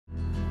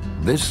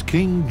This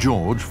King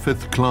George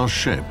Fifth-class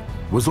ship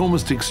was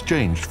almost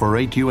exchanged for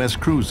 8 US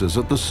cruisers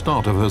at the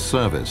start of her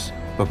service,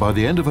 but by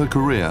the end of her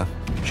career,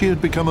 she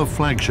had become a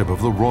flagship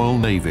of the Royal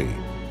Navy.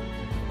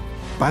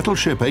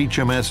 Battleship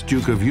HMS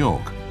Duke of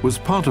York was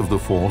part of the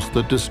force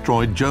that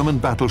destroyed German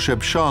battleship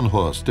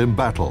Scharnhorst in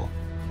battle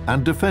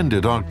and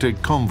defended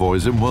Arctic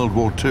convoys in World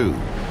War II.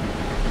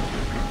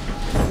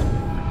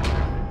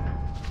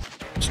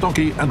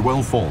 Stocky and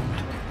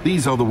well-formed.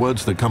 These are the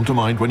words that come to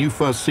mind when you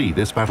first see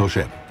this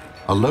battleship.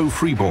 A low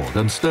freeboard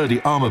and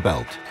sturdy armor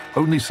belt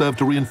only serve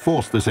to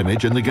reinforce this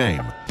image in the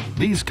game.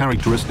 These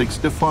characteristics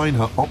define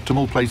her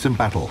optimal place in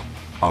battle.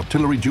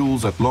 Artillery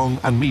duels at long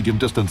and medium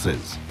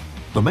distances.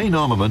 The main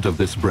armament of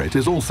this Brit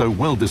is also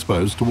well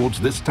disposed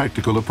towards this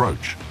tactical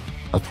approach.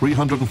 A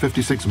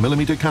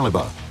 356mm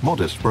caliber,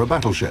 modest for a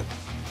battleship,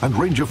 and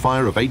range of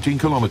fire of 18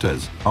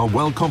 kilometers are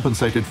well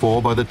compensated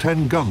for by the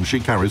 10 guns she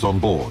carries on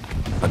board.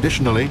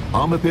 Additionally,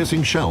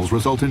 armor-piercing shells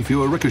result in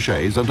fewer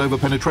ricochets and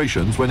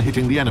over-penetrations when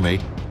hitting the enemy,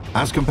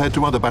 as compared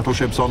to other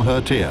battleships on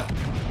her tier.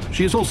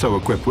 She is also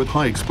equipped with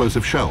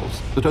high-explosive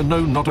shells that are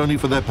known not only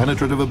for their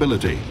penetrative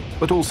ability,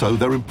 but also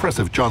their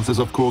impressive chances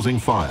of causing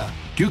fire.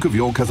 Duke of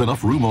York has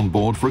enough room on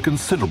board for a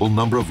considerable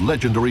number of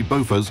legendary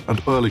Bofors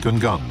and Oerlikon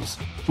guns,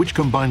 which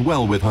combine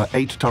well with her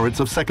 8 turrets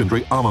of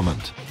secondary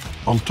armament.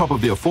 On top of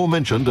the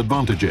aforementioned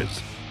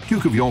advantages,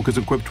 Duke of York is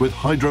equipped with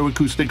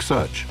hydroacoustic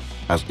search,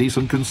 has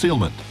decent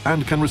concealment,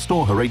 and can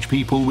restore her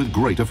HP pool with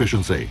great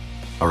efficiency.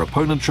 Her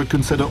opponent should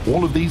consider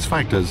all of these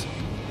factors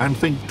and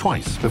think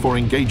twice before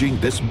engaging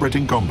this Brit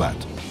in combat.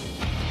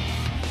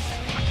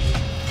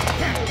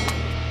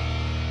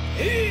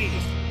 Hey!